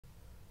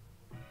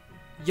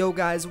Yo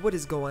guys, what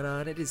is going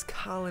on? It is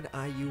Colin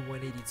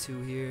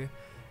IU182 here,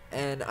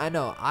 and I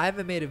know I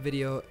haven't made a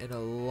video in a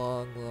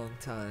long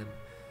time,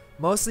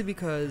 mostly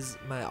because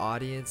my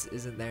audience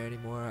isn't there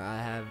anymore. I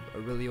have a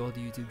really old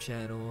YouTube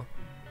channel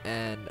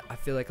and I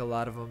feel like a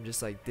lot of them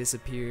just like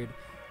disappeared.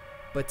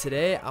 But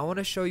today I want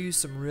to show you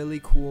some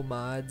really cool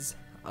mods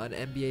on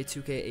NBA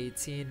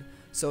 2K18.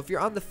 So if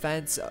you're on the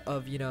fence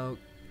of,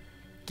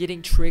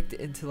 getting tricked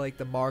into like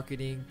the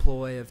marketing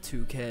ploy of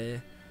 2K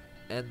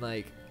and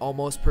like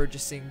almost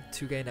purchasing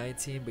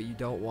 2K19 but you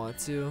don't want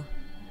to,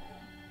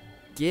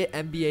 get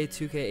NBA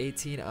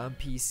 2K18 on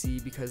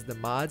PC because the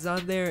mods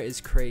on there is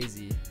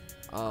crazy.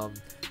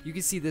 You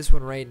can see this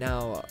one right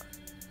now.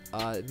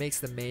 It makes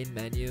the main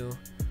menu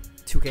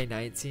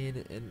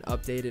 2K19 and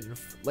updated, and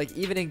like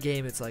even in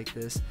game it's like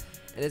this,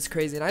 and it's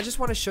crazy. And I just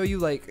want to show you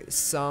like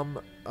some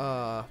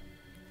of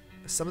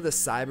the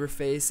cyber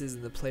faces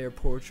and the player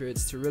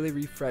portraits to really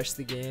refresh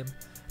the game.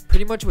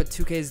 Pretty much what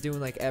 2K is doing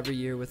like every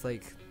year with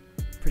like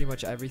pretty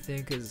much everything,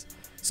 because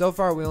so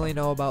far we only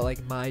know about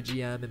like my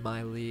GM and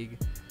my league.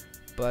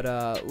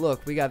 But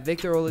look, we got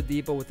Victor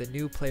Oladipo with a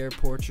new player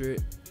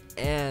portrait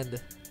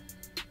and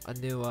a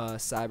new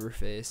cyber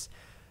face.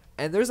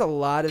 And there's a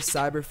lot of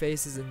cyber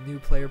faces and new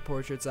player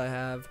portraits I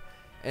have.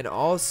 And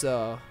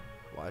also,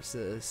 watch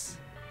this,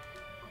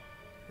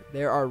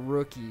 there are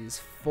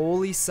rookies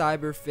fully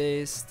cyber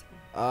faced.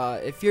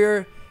 If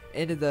you're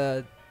into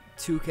the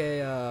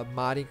 2K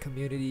modding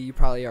community, you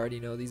probably already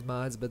know these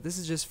mods, but this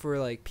is just for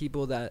like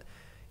people that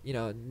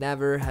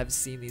never have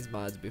seen these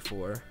mods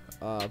before.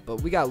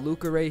 But we got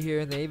Luca right here,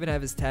 and they even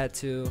have his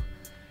tattoo.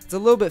 It's a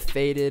little bit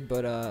faded,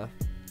 but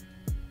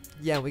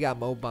yeah, we got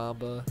Mo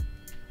Bamba.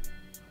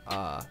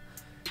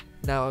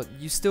 Now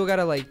you still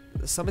gotta like,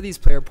 some of these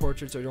player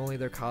portraits are only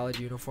their college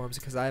uniforms,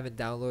 because I haven't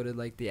downloaded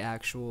like the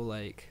actual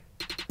like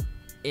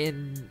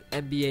in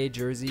NBA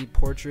jersey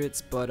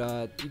portraits, but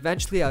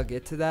eventually I'll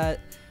get to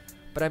that.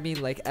 But I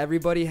mean, like,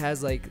 everybody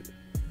has like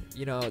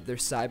their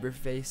cyber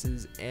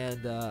faces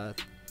and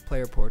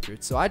player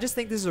portraits, so I just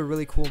think this is a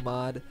really cool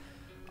mod.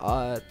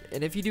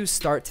 And if you do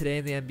start today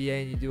in the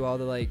NBA and you do all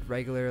the like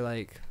regular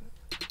like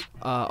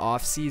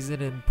off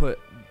season and put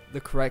the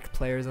correct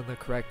players on the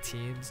correct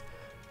teams,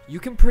 you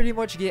can pretty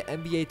much get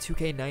NBA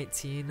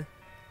 2K19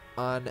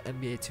 on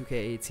NBA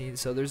 2K18.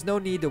 So there's no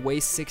need to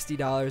waste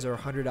 $60 or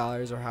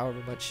 $100 or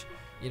however much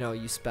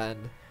you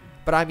spend.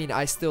 But I mean,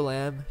 I still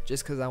am,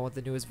 just because I want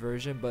the newest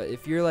version. But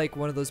if you're like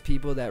one of those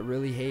people that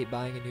really hate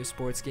buying a new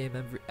sports game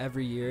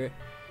every year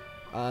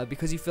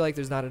because you feel like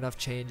there's not enough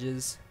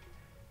changes,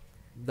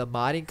 the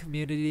modding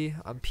community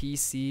on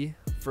PC,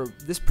 for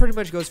this pretty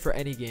much goes for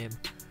any game,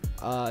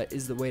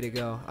 is the way to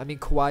go. I mean,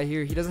 Kawhi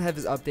here, he doesn't have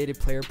his updated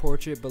player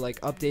portrait, but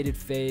like updated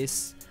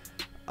face.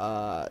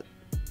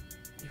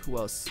 Who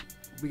else?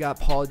 We got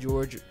Paul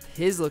George.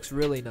 His looks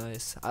really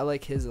nice. I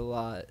like his a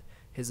lot.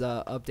 His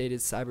updated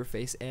cyber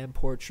face and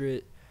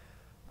portrait.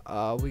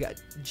 We got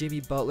Jimmy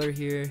Butler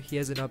here. He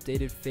has an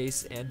updated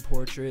face and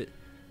portrait.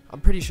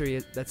 I'm pretty sure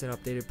that's an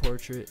updated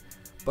portrait.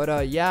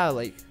 But yeah,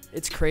 like,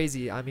 it's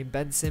crazy. I mean,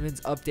 Ben Simmons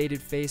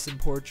updated face and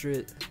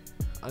portrait.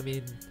 I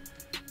mean,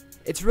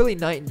 it's really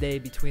night and day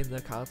between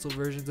the console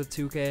versions of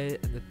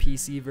 2K and the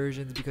PC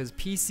versions, because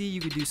PC you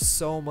could do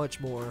so much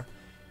more.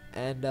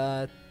 And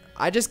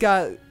I just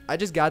got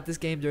this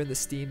game during the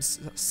Steam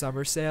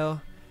summer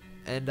sale,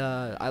 and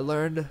I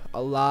learned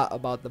a lot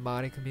about the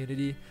modding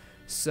community.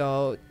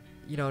 So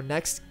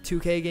next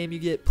 2K game you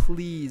get,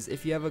 please,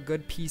 if you have a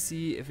good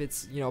PC, if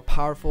it's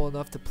powerful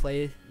enough to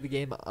play the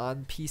game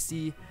on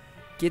PC,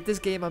 get this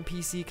game on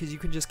PC, because you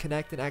can just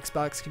connect an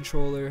Xbox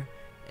controller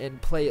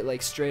and play it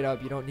like straight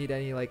up. You don't need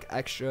any like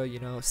extra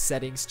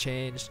settings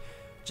changed.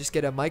 Just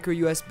get a micro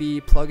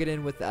USB, plug it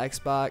in with the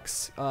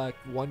Xbox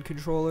One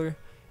controller,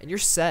 and you're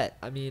set.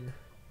 I mean,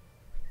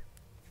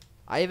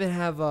 I even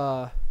have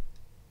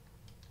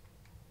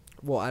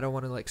well, I don't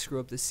want to like screw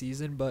up this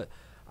season, but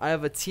I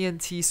have a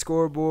TNT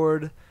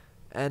scoreboard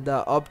and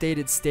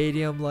updated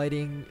stadium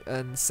lighting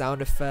and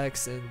sound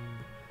effects, and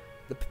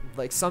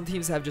like some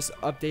teams have just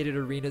updated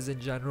arenas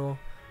in general.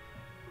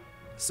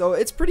 So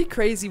it's pretty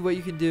crazy what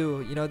you can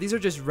do. These are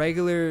just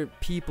regular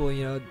people,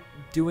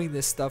 doing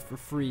this stuff for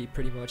free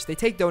pretty much. They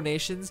take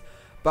donations,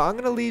 but I'm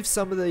gonna leave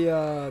some of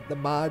the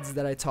mods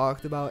that I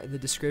talked about in the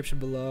description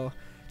below.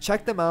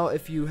 Check them out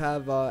if you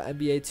have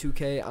NBA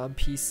 2K on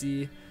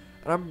PC.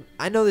 And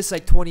I know this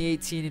like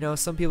 2018,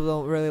 some people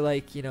don't really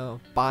like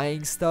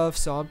buying stuff,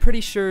 so I'm pretty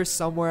sure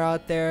somewhere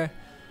out there,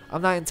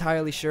 I'm not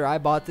entirely sure, I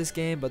bought this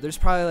game, but there's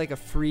probably like a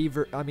free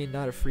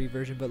not a free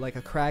version, but like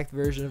a cracked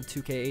version of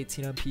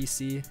 2K18 on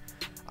PC.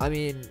 I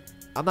mean,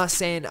 I'm not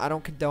saying I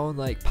don't condone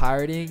like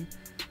pirating,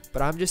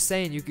 but I'm just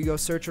saying you could go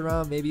search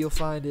around, maybe you'll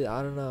find it.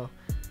 I don't know.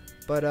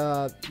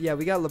 But yeah,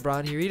 we got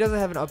Lebron here. He doesn't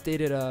have an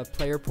updated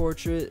player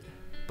portrait,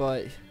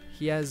 but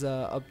he has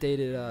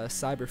updated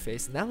cyber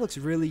face, and that looks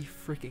really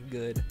freaking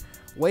good.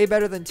 Way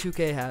better than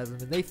 2K has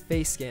them, and they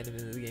face scanned him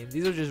into the game.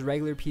 These are just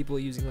regular people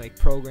using like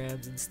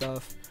programs and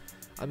stuff.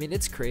 I mean,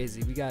 it's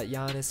crazy. We got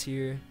Giannis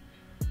here.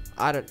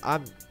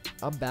 I'm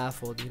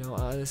baffled,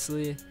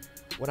 honestly.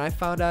 when I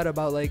found out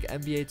about like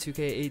NBA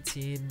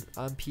 2K18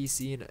 on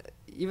PC, and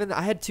even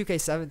I had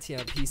 2K17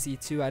 on PC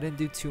too. I didn't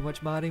do too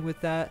much modding with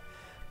that,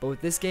 but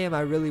with this game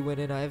I really went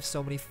in. I have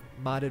so many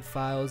modded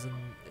files and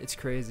it's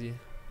crazy.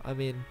 I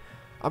mean,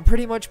 I'm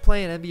pretty much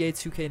playing NBA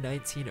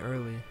 2K19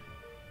 early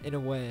in a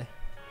way.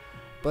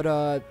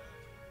 But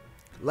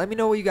let me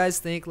know what you guys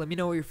think. Let me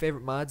know what your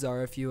favorite mods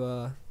are if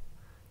you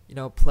you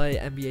know, play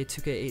NBA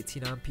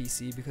 2K18 on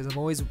PC, because I'm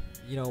always,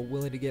 you know,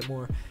 willing to get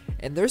more.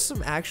 And there's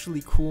some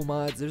actually cool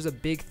mods. There's a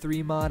Big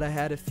 3 mod I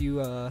had a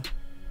few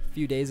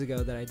days ago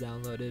that I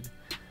downloaded,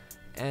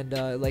 and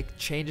like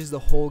changes the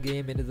whole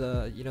game into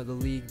the, you know, the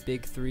league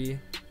Big 3,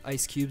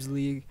 Ice Cube's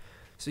league.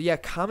 So yeah,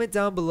 comment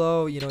down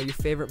below, you know, your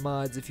favorite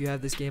mods if you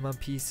have this game on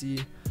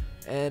PC,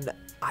 and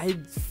I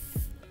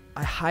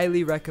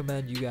highly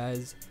recommend you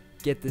guys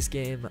get this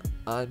game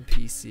on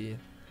PC,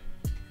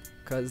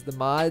 because the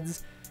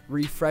mods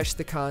refresh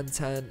the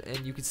content and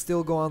you can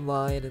still go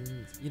online, and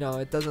you know,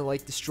 it doesn't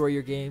like destroy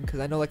your game, because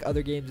I know like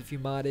other games, if you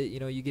mod it, you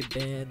know, you get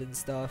banned and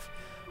stuff.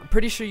 I'm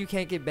pretty sure you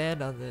can't get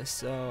banned on this.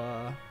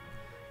 So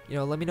you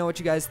know, let me know what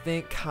you guys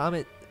think.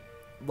 Comment,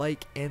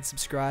 like, and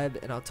subscribe,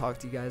 and I'll talk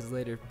to you guys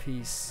later.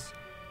 Peace.